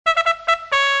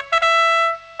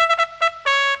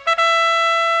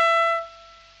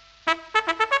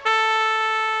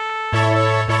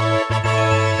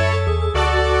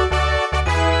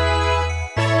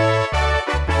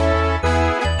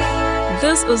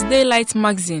is Daylight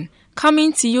Magazine,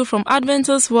 coming to you from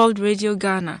Adventist World Radio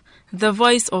Ghana, the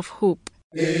voice of hope.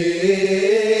 AWR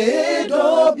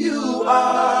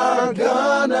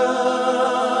Ghana,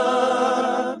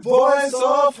 voice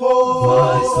of hope.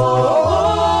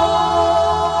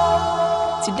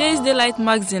 Today's Daylight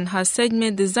Magazine has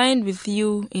segment designed with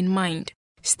you in mind.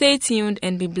 Stay tuned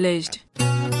and be blessed.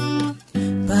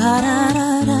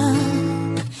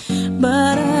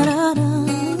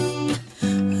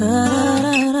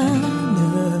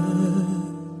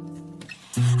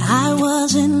 I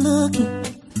wasn't looking,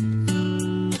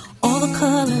 all the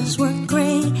colors were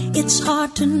gray. It's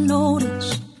hard to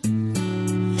notice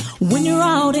when you're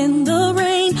out in the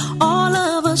rain. All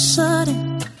of a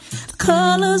sudden, the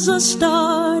colors are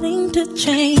starting to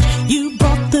change. You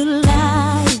brought the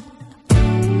light,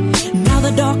 now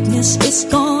the darkness is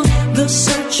gone. The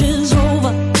search is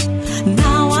over,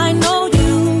 now I know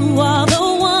you are the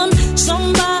one.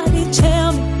 Somebody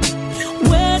tell me,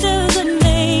 where does an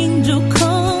angel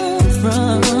come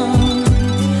from?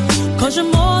 'Cause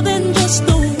you're more than just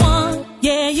the one.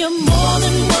 Yeah, you're more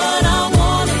than what I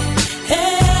wanted,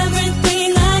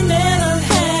 everything I never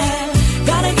had.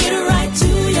 Gotta get right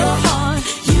to your heart,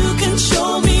 you can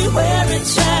show me where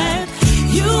it's at.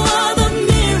 You are the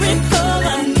miracle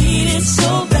I needed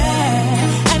so bad.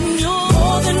 And you're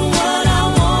more than what I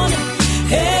wanted,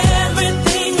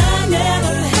 everything I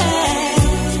never had.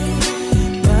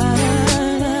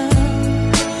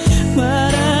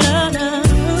 Ba-da-da,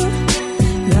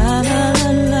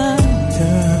 la-la-la-la.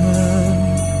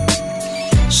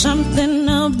 Something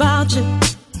about you,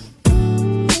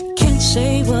 can't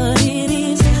say what it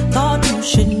is. Thought you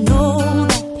should know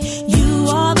that you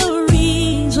are the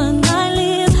reason I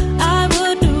live. I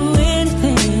would do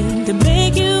anything to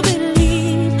make you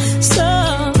believe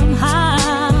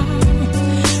somehow.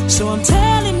 So I'm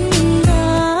telling you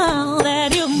now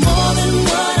that you're more than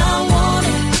what I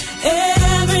wanted,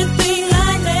 everything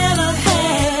I never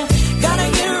had. Gotta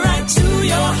get right to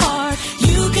your heart,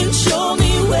 you can show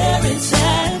me where it's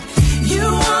at. You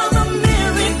are the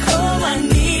miracle I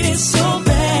needed so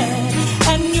bad.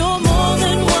 And you're more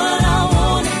than what I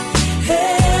wanted,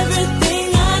 everything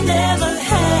I never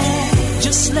had.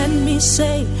 Just let me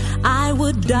say, I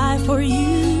would die for you.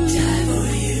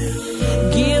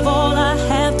 Give all I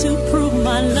have to prove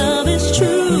my love is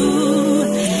true.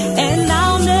 And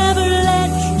I'll never let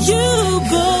you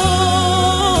go.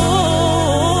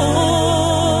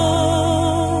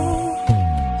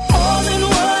 More than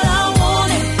what I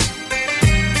wanted,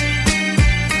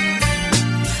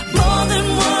 more than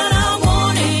what I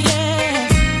wanted, yeah.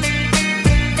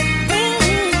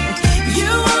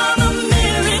 You are the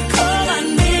miracle I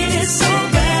needed so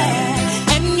bad.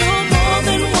 And you're more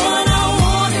than what I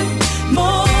wanted,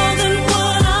 more than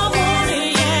what I wanted,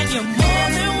 yeah. You're more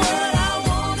than what I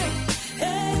wanted,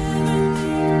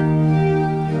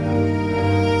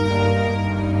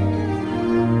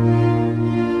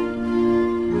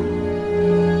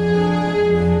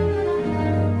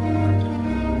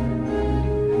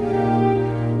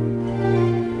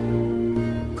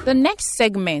 The next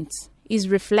segment is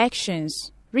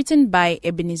Reflections, written by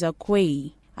Ebenezer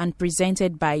Quay and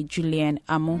presented by Julian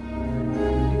Amo.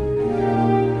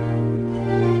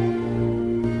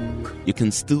 You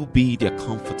can still be their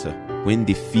comforter when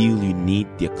they feel you need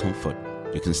their comfort.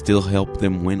 You can still help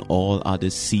them when all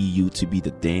others see you to be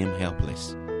the damn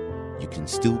helpless. You can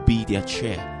still be their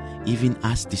cheer even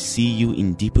as they see you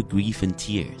in deeper grief and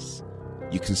tears.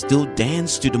 You can still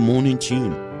dance to the morning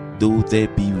tune, though there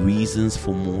be reasons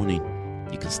for mourning.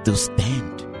 You can still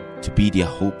stand to be their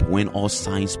hope when all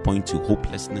signs point to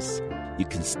hopelessness. You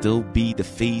can still be the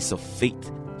face of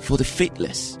faith for the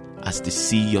faithless as they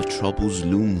see your troubles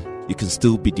loom. You can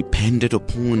still be depended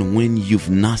upon when you've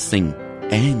nothing,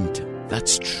 and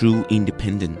that's true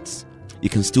independence. You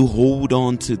can still hold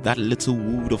on to that little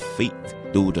wood of faith,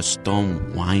 though the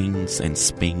storm whines and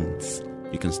spins.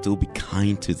 You can still be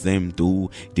kind to them, though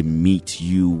they meet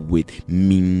you with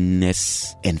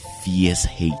meanness and fierce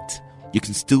hate. You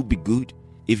can still be good,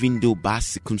 even though bad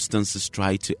circumstances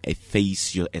try to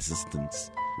efface your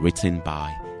existence. Written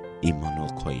by Emmanuel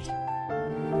Quay.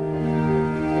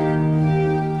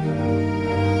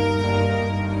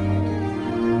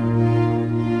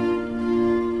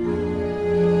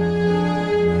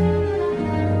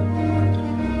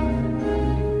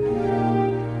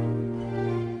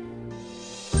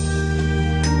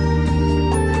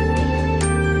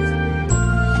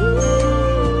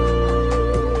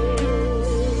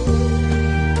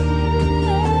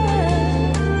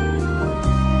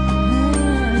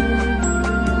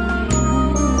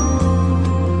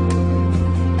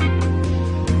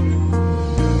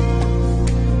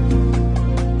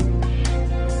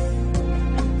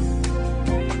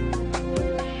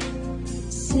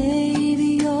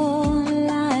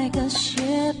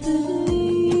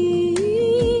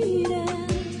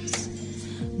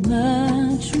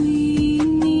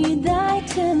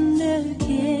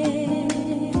 care.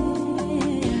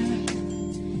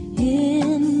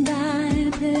 In thy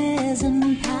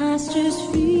pleasant pastures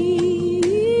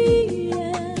free,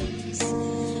 yes,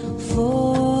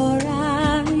 for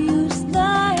our use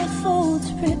thy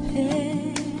folds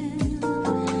prepare.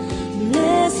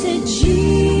 Blessed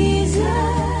Jesus.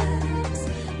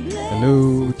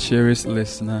 Hello, cherished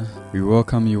listener. We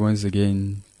welcome you once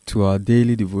again to our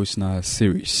daily devotional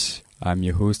series. I'm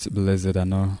your host, Blessed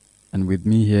Ano, and with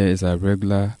me here is our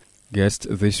regular guest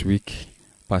this week,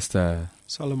 Pastor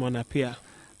Solomon Apia.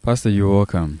 Pastor, you're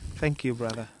welcome. Thank you,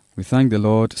 brother. We thank the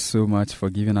Lord so much for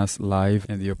giving us life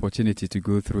and the opportunity to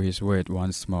go through His Word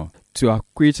once more, to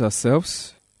acquaint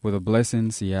ourselves with the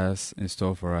blessings He has in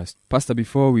store for us. Pastor,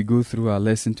 before we go through our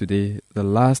lesson today, the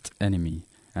last enemy,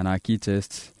 and our key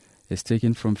text is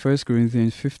taken from 1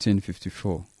 Corinthians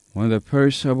 15:54. When the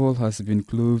perishable has been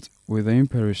clothed with the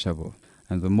imperishable,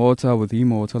 and the mortal with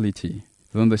immortality,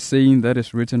 then the saying that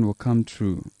is written will come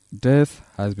true. Death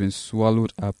has been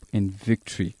swallowed up in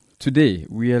victory. Today,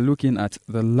 we are looking at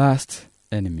the last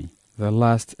enemy. The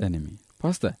last enemy.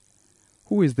 Pastor,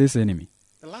 who is this enemy?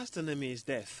 The last enemy is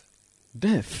death.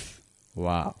 Death.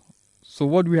 Wow. So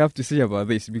what do we have to say about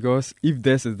this? Because if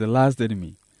death is the last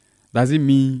enemy, does it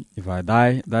mean if I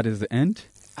die, that is the end?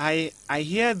 I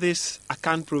hear this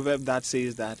Akan proverb that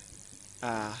says that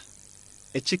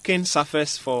a chicken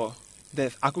suffers for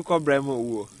death. Akuko bremo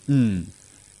uwo.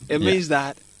 It means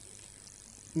that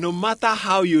no matter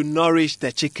how you nourish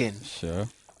the chicken, Sure.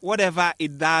 whatever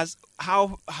it does,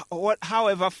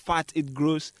 however fat it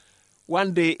grows,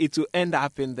 one day it will end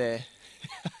up in the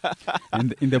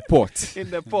In the pot.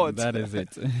 in the pot. That is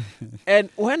it. And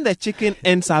when the chicken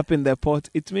ends up in the pot,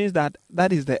 it means that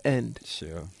is the end.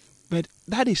 Sure. But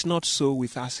that is not so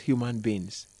with us human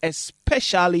beings,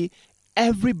 especially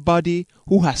everybody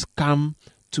who has come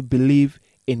to believe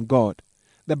in God.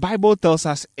 The Bible tells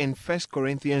us in 1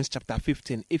 Corinthians chapter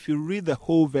 15, if you read the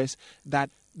whole verse, that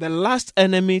the last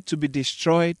enemy to be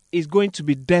destroyed is going to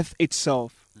be death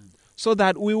itself. So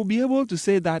that we will be able to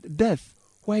say that, death,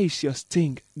 where is your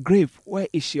sting? Grave, where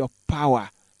is your power?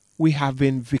 We have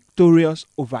been victorious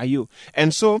over you.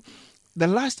 And so the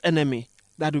last enemy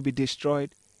that will be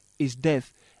destroyed is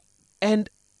death. And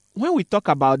when we talk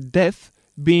about death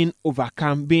being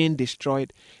overcome, being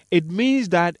destroyed, it means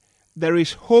that there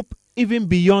is hope even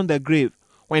beyond the grave.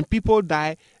 When people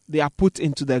die, they are put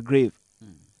into the grave.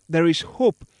 There is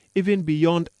hope even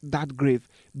beyond that grave,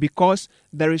 because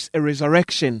there is a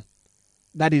resurrection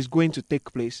that is going to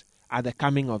take place at the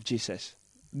coming of Jesus.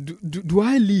 Do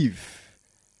I live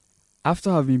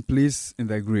after I've been placed in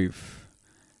the grave?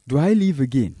 Do I live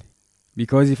again?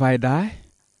 Because if I die,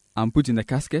 I'm put in the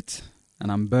casket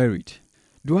and I'm buried.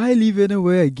 Do I live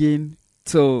anywhere again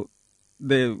till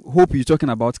the hope you're talking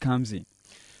about comes in?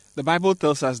 The Bible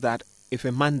tells us that if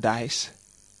a man dies,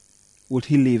 would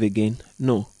he live again?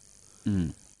 No.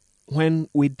 When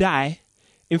we die,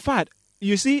 in fact,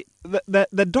 you see,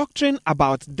 the doctrine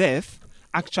about death,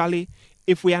 actually,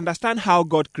 if we understand how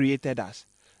God created us,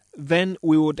 then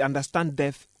we would understand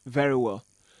death very well.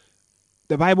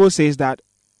 The Bible says that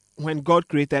when God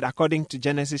created, according to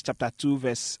Genesis chapter 2,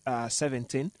 verse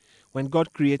 17, when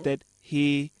God created,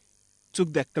 He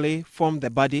took the clay, formed the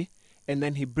body, and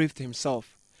then He breathed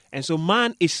Himself. And so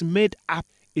man is made up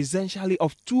essentially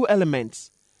of two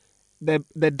elements,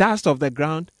 the dust of the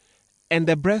ground and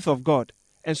the breath of God.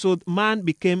 And so man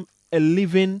became a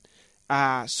living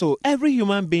soul. Every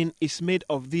human being is made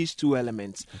of these two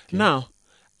elements. Okay. Now,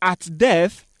 at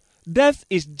death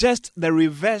is just the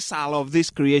reversal of this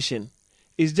creation.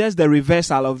 It's just the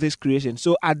reversal of this creation.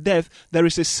 So at death, there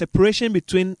is a separation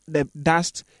between the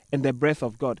dust and the breath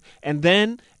of God. And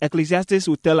then Ecclesiastes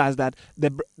will tell us that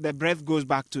the breath goes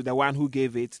back to the one who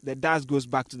gave it. The dust goes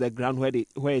back to the ground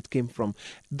where it came from.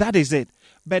 That is it.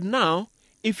 But now,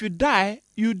 if you die,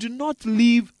 you do not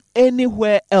live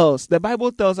anywhere else. The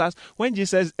Bible tells us when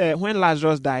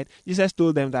Lazarus died, Jesus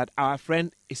told them that our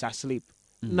friend is asleep.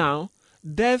 Now,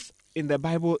 death in the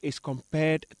Bible is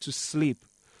compared to sleep.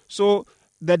 So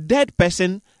the dead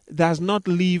person does not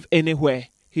live anywhere.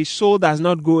 His soul does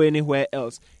not go anywhere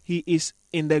else. He is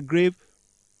in the grave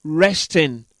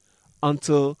resting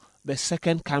until the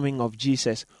second coming of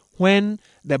Jesus, when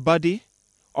the body,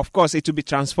 of course, it will be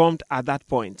transformed at that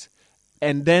point.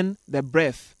 And then the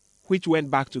breath, which went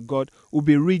back to God, will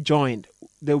be rejoined.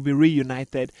 They will be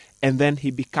reunited. And then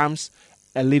he becomes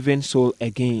a living soul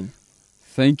again.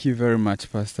 Thank you very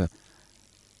much, Pastor.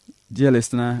 Dear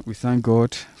listener, we thank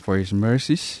God for His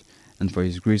mercies and for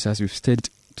His grace as we've studied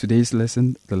today's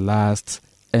lesson, the last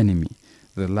enemy.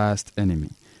 The last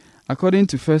enemy. According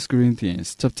to 1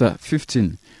 Corinthians chapter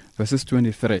 15, verses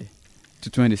 23, to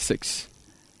 26.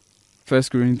 1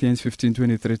 Corinthians 15,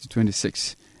 23 to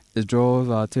 26. It draws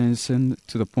our attention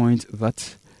to the point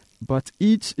that, but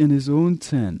each in his own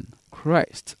turn,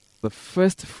 Christ, the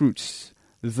first fruits,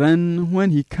 then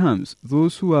when he comes,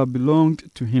 those who have belonged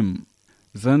to him,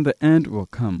 then the end will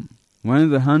come,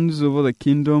 when he hands over the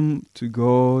kingdom to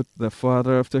God the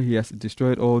Father after he has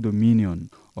destroyed all dominion,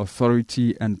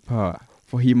 authority, and power.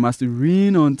 For he must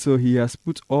reign until he has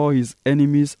put all his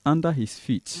enemies under his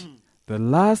feet. The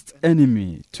last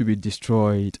enemy to be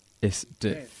destroyed is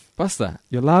death. Pastor,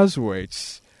 your last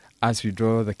words as we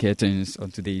draw the curtains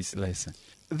on today's lesson.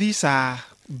 These are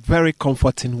very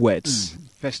comforting words.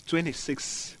 Verse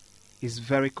 26 is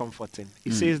very comforting.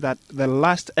 It says that the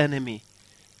last enemy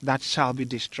that shall be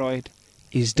destroyed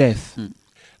is death.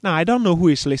 Now, I don't know who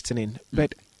is listening,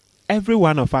 but every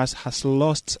one of us has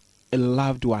lost a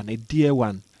loved one, a dear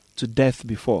one, to death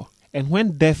before. And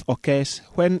when death occurs,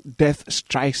 when death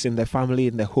strikes in the family,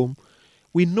 in the home,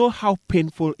 we know how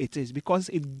painful it is because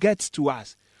it gets to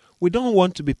us. We don't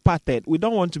want to be parted. We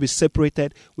don't want to be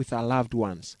separated with our loved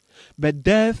ones. But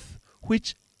death,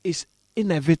 which is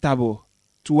inevitable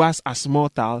to us as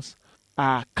mortals,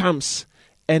 comes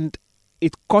and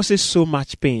it causes so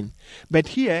much pain. But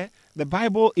here, the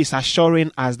Bible is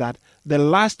assuring us that the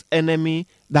last enemy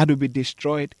that will be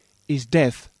destroyed is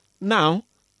death. Now,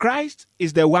 Christ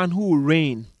is the one who will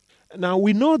reign. Now,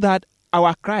 we know that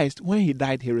our Christ, when he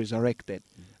died, he resurrected.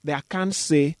 They can't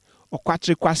say, what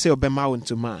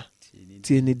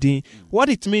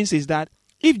it means is that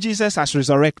if Jesus has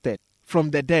resurrected from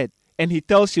the dead and he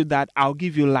tells you that I'll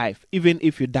give you life even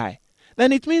if you die,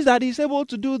 then it means that he's able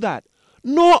to do that.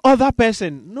 No other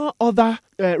person, no other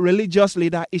religious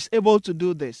leader is able to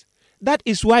do this. That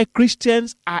is why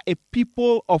Christians are a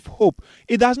people of hope.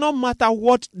 It does not matter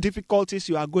what difficulties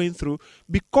you are going through,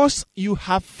 because you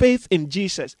have faith in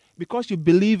Jesus, because you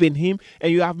believe in him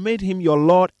and you have made him your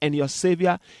Lord and your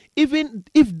Savior. Even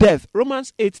if death,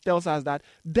 Romans 8 tells us that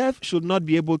death cannot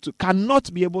be able to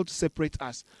separate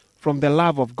us from the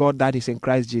love of God that is in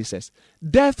Christ Jesus.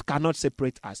 Death cannot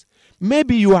separate us.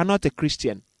 Maybe you are not a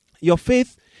Christian. Your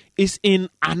faith is in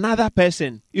another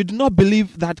person. You do not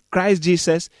believe that Christ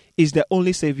Jesus is the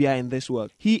only Savior in this world.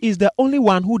 He is the only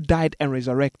one who died and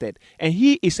resurrected, and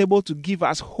he is able to give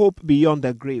us hope beyond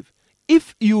the grave.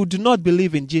 If you do not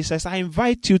believe in Jesus, I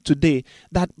invite you today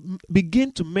that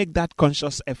begin to make that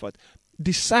conscious effort.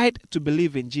 Decide to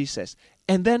believe in Jesus,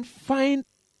 and then find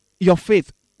your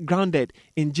faith grounded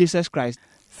in Jesus Christ.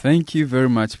 Thank you very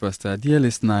much, Pastor. Dear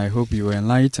listener, I hope you were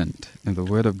enlightened in the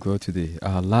Word of God today.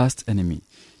 Our last enemy.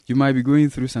 You might be going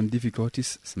through some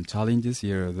difficulties, some challenges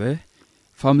here or there,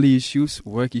 family issues,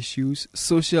 work issues,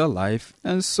 social life,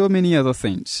 and so many other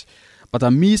things. But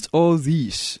amidst all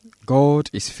these,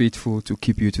 God is faithful to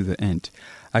keep you to the end.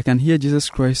 I can hear Jesus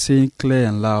Christ saying clear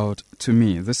and loud to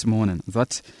me this morning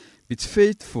that it's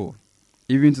faithful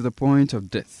even to the point of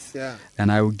death,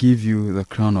 and I will give you the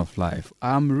crown of life.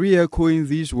 I'm re-echoing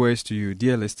these words to you,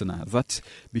 dear listener, that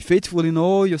be faithful in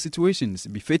all your situations,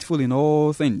 be faithful in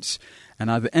all things, and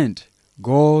at the end,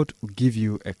 God will give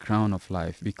you a crown of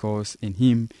life, because in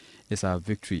him is our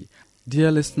victory.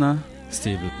 Dear listener,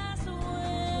 stay blessed.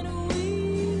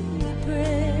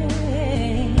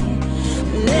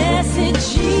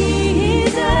 Blessed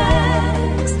Jesus,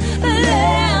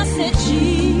 blessed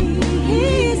Jesus.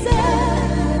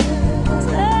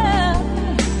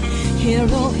 Hear,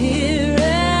 oh, hear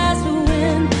us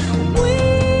when we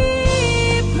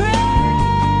pray.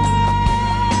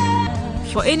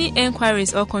 For any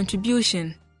enquiries or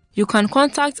contribution, you can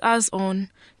contact us on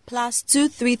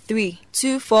 +233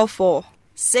 244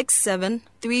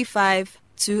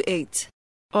 673528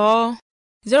 or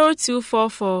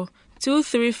 0244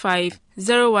 235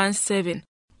 017,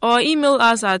 or email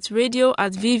us at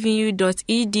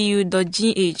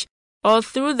radio@vvu.edu.gh, or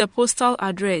through the postal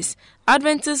address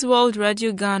Adventist World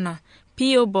Radio Ghana,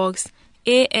 P.O. Box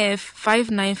AF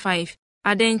 595,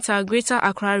 Adenta, Greater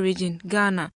Accra Region,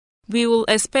 Ghana. We will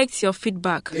expect your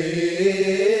feedback.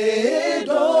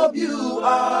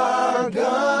 AWR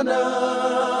Ghana,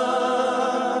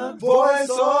 Voice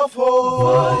of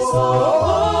Hope.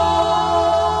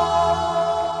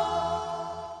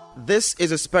 This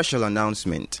is a special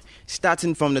announcement.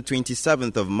 Starting from the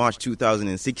 27th of March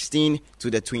 2016 to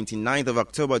the 29th of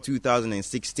October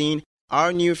 2016,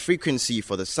 our new frequency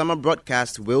for the summer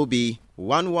broadcast will be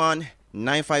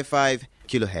 11955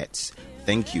 kilohertz.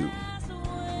 Thank you.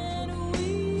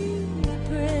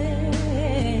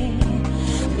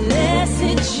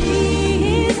 Blessed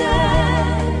Jesus,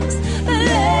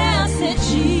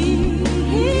 blessed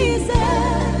Jesus,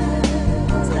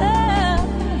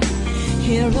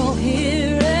 hear, oh,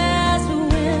 hear us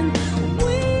when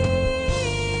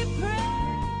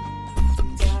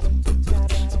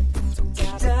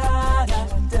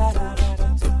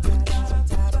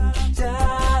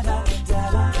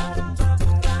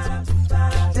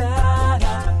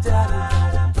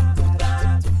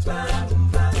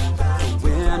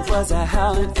was a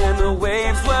howling and the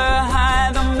waves were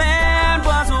high. The man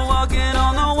was walking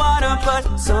on the water,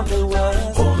 but something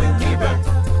was holding me back,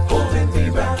 holding me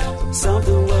back.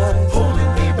 Something was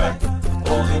holding me back,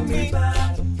 holding me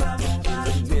back. In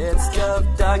the midst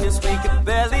of darkness we could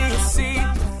barely see.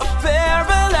 A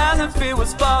paralyzing fear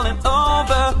was falling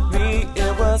over me.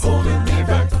 It was holding me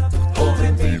back,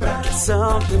 holding me back.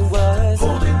 Something was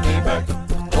holding me back,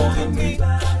 holding me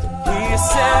back. He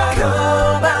said,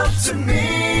 come out to me.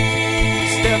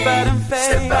 Step out in faith.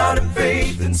 Step out in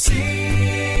faith and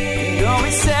see. You know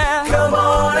he said, come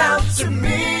on out to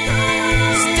me.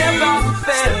 Step out in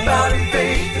faith. Step out in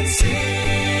faith and see.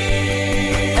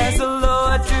 As the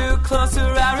Lord drew closer,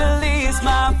 I released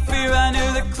my fear. I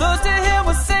knew that close to him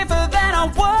was safer than I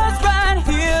was right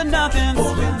here. Nothing's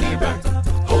holding me back,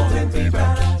 holding me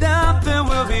back. Nothing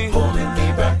will be holding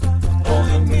me back,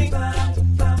 holding me back.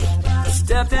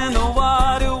 Stepped in the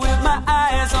water with my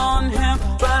eyes on him,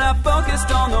 but I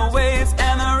focused on the waves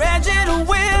and the raging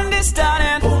wind. It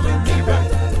started holding me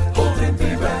back, holding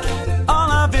me back.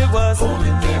 All of it was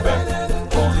holding me back,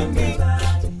 holding me back.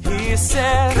 He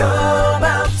said, come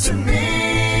out to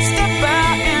me. Step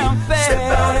out in faith.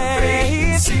 Step out in faith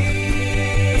and see.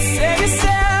 He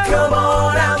said, come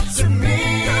on out to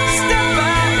me. Step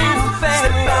out in faith.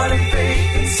 Step out in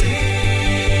faith and see.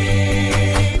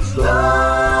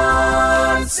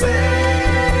 Lord,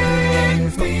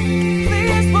 save me.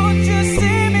 Please won't you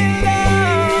save me, Lord?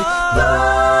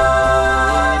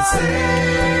 Lord,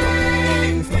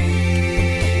 save me.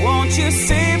 Won't you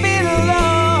save me, Lord?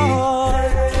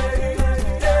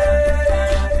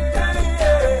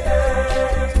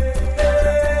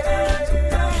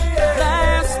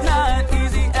 Life's not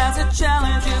easy as the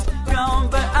challenges come,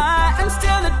 but I am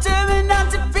still determined not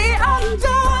to be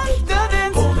undone.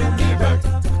 Nothing's holding me back,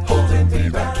 holding me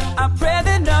back. I pray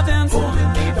that nothing's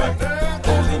holding me back,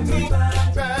 holding me back.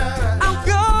 I'll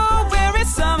go where it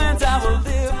summons, I will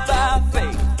live by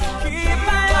faith. Keep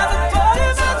my eyes upon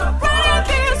him as I run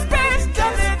this race.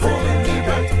 Nothing's holding me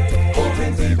back,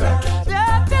 holding me back.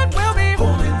 Nothing will be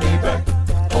holding me back,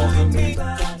 holding me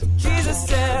back. Jesus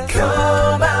says,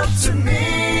 come out to me.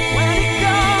 When he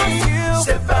calls you,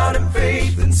 step out in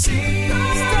faith and see.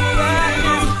 Step out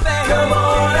in faith. Come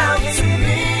on out to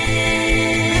me.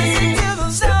 Listen to the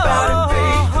step out in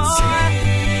faith and see.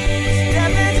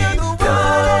 Step into the world.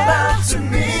 Come out to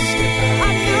me. I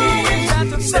knew you got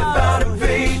to step out in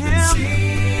faith and see.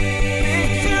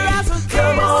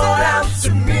 Come on out to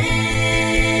me.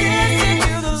 Listen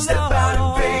to the step out in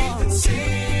faith and see.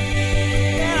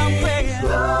 And I'm praying,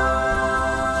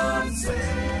 Lord,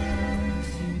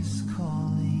 He's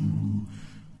calling,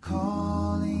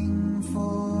 calling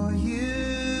for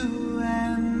you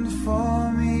and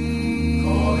for me.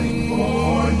 Calling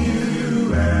for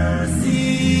you and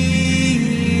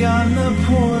me. On the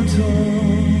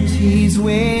portals, he's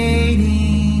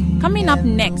waiting. Coming up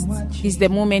next is the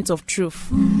moment of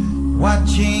truth.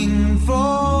 Watching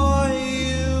for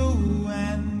you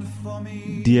and for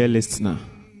me. Dear listener,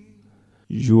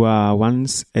 you are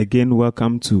once again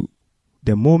welcome to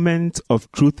the Moment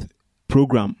of Truth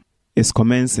program. Is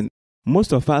commencing.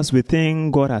 Most of us, we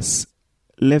think God has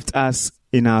left us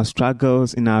in our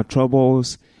struggles, in our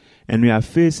troubles, and we are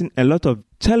facing a lot of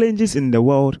challenges in the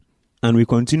world, and we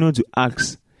continue to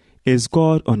ask, is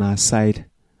God on our side?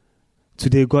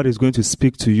 Today, God is going to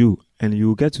speak to you, and you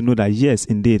will get to know that yes,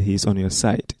 indeed, He is on your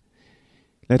side.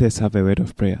 Let us have a word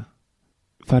of prayer.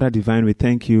 Father Divine, we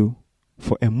thank you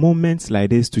for a moment like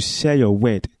this to share your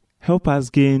word. Help us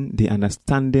gain the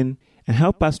understanding and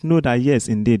help us know that yes,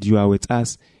 indeed, you are with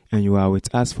us and you are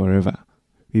with us forever.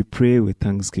 We pray with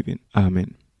thanksgiving.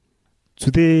 Amen.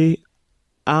 Today,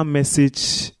 our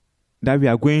message that we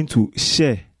are going to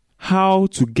share, how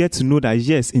to get to know that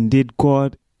yes, indeed,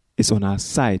 God is on our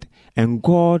side and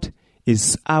God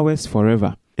is ours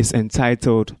forever, is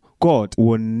entitled, God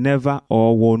will never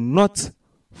or will not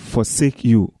forsake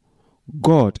you.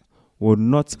 God will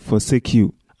not forsake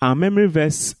you. Our memory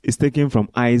verse is taken from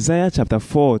Isaiah chapter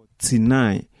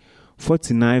 49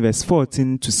 verse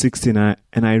 14 to 16,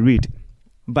 and I read,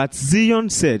 But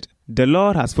Zion said, the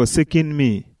Lord has forsaken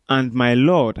me, and my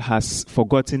Lord has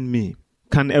forgotten me.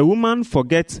 Can a woman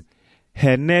forget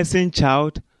her nursing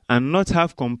child and not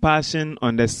have compassion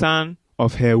on the son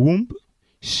of her womb?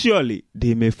 Surely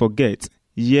they may forget,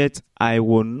 yet I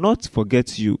will not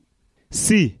forget you.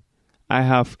 See, I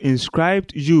have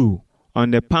inscribed you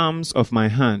on the palms of my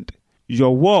hand.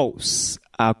 Your walls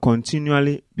are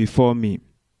continually before me.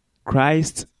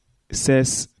 Christ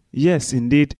says, yes,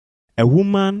 indeed, a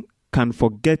woman can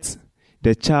forget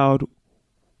the child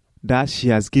that she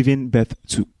has given birth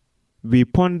to. We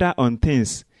ponder on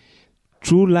things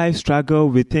through life struggle,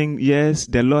 we think, yes,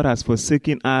 the Lord has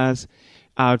forsaken us,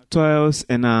 our toils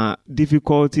and our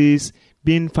difficulties,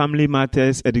 being family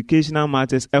matters, educational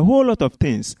matters, a whole lot of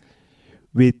things.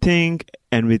 We think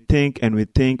and we think and we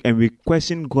think and we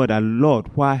question God, our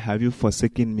Lord, why have you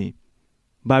forsaken me?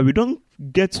 But we don't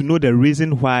get to know the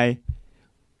reason why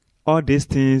all these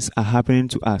things are happening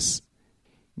to us.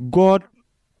 God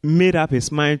made up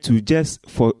his mind to just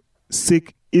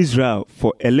forsake Israel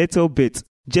for a little bit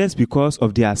just because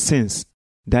of their sins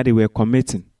that they were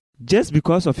committing. Just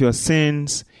because of your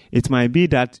sins, it might be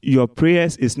that your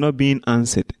prayers is not being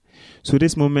answered. So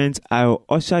this moment, I'll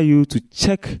usher you to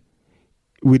check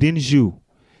within you.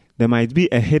 There might be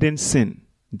a hidden sin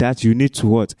that you need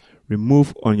to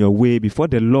remove on your way before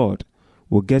the Lord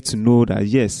will get to know that,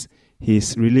 yes, he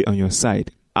is really on your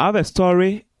side. I have a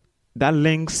story that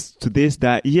links to this,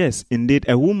 that yes, indeed,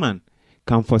 a woman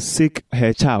can forsake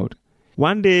her child.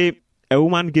 One day, a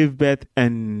woman gave birth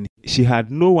and she had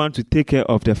no one to take care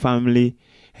of the family.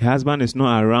 Her husband is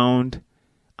not around,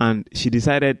 and she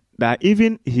decided that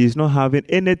even he is not having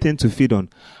anything to feed on,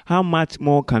 how much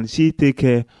more can she take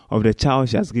care of the child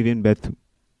she has given birth to?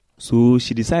 So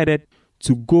she decided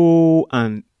to go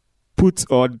and put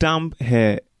or dump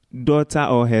her daughter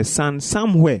or her son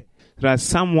somewhere so that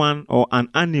someone or an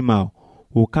animal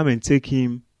will come and take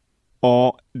him,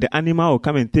 or the animal will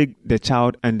come and take the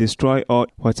child and destroy, or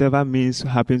whatever means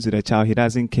happens to the child. He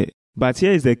doesn't care. But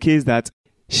here is the case that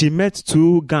she met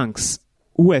two gangs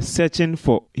who were searching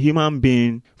for human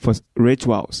beings for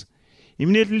rituals.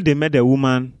 Immediately they met the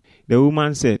woman. The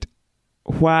woman said,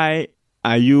 "Why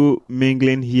are you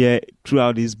mingling here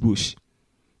throughout this bush?"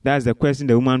 That's the question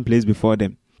the woman placed before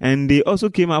them. And they also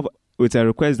came up with a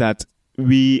request that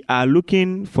we are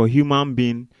looking for human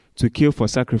beings to kill for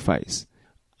sacrifice.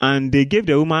 And they gave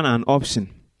the woman an option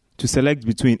to select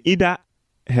between either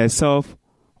herself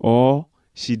or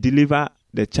she deliver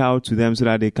the child to them so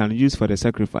that they can use for the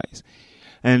sacrifice.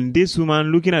 And this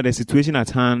woman, looking at the situation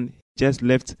at hand, just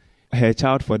left her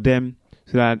child for them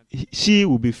so that she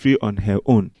will be free on her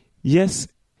own. Yes,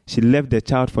 she left the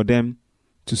child for them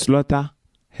to slaughter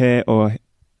her or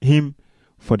him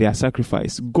for their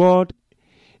sacrifice. God,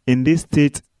 in this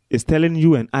state, is telling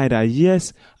you and I that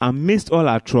yes, amidst all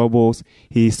our troubles,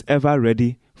 he is ever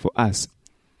ready for us.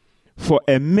 For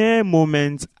a mere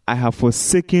moment, I have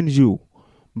forsaken you,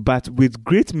 but with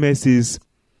great mercies,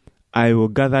 I will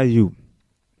gather you.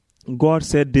 God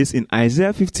said this in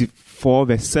Isaiah 54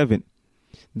 verse 7,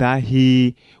 that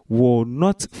he will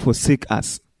not forsake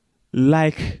us.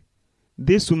 Like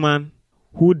this woman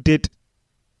who did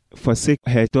forsake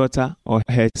her daughter or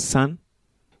her son,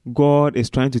 God is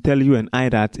trying to tell you and I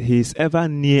that he is ever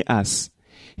near us.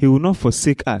 He will not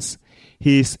forsake us.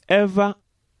 He is ever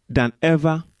than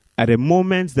ever at the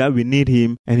moments that we need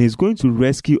him, and he's going to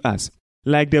rescue us.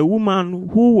 Like the woman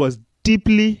who was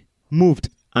deeply moved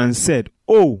and said,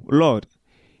 "Oh Lord,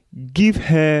 give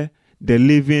her the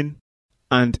living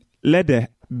and let the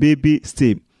baby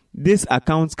stay." This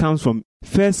account comes from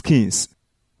 1 Kings,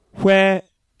 where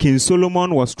King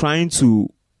Solomon was trying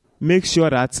to make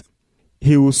sure that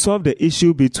he will solve the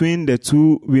issue between the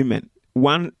two women,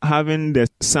 one having the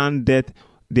son dead,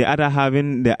 the other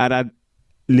having the other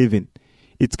living.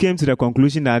 It came to the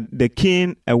conclusion that the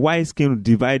king, a wise king, would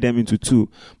divide them into two.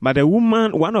 But the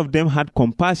woman, one of them had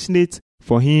compassionate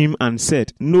for him and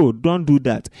said, "No, don't do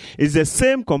that." It's the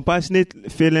same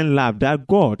compassionate feeling love that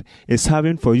God is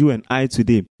having for you and I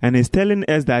today. And he's telling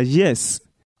us that yes,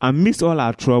 amidst all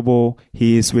our trouble,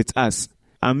 he is with us.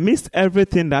 Amidst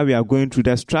everything that we are going through,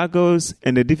 the struggles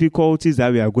and the difficulties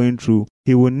that we are going through,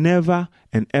 he will never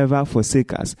and ever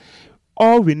forsake us.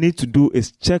 All we need to do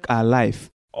is check our life.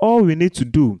 All we need to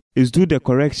do is do the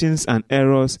corrections and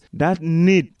errors that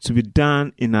need to be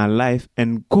done in our life.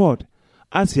 And God,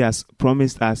 as he has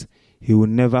promised us, he will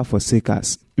never forsake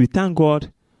us. We thank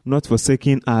God not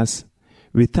forsaking us.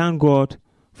 We thank God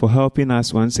for helping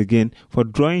us once again, for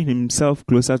drawing himself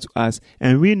closer to us.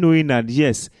 And we knowing that,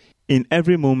 yes, in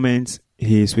every moment,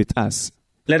 he is with us.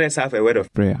 Let us have a word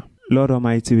of prayer. Lord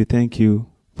Almighty, we thank you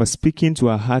for speaking to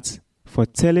our hearts, for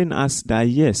telling us that,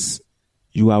 yes,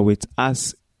 you are with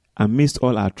us amidst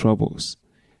all our troubles.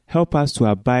 Help us to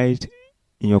abide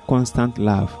in your constant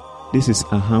love. This is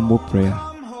a humble prayer.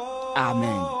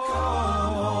 Amen.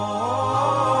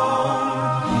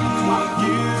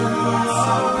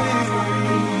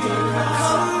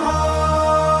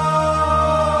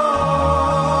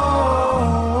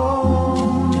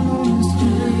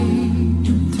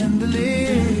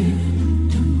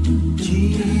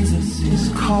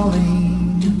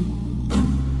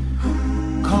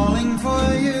 Calling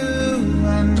for you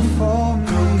and for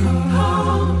me.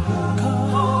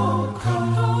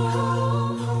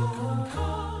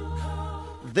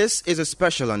 This is a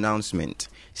special announcement.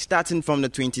 Starting from the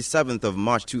 27th of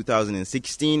March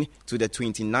 2016 to the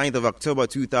 29th of October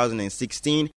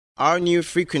 2016, our new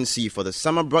frequency for the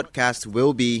summer broadcast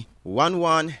will be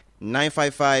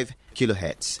 11955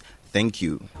 kilohertz. Thank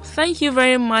you. Thank you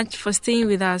very much for staying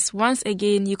with us. Once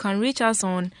again, you can reach us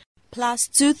on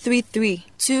 +233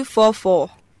 244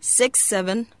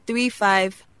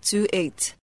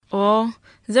 673528 or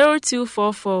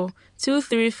 0244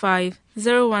 235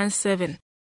 017,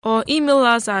 or email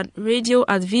us at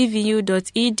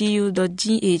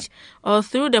radio@vvu.edu.gh, or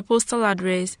through the postal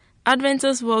address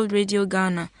Adventist World Radio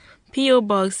Ghana, P.O.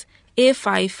 Box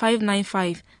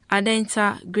A5595,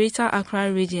 Adenta, Greater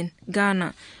Accra Region,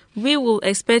 Ghana. We will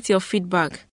expect your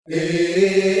feedback.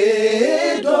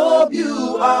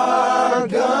 AWR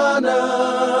Ghana,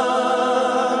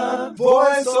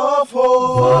 Voice of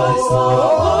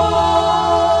Hope.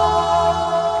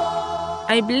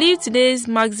 I believe today's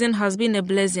magazine has been a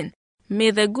blessing.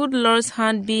 May the good Lord's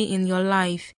hand be in your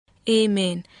life.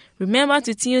 Amen. Remember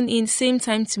to tune in same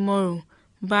time tomorrow.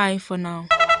 Bye for now.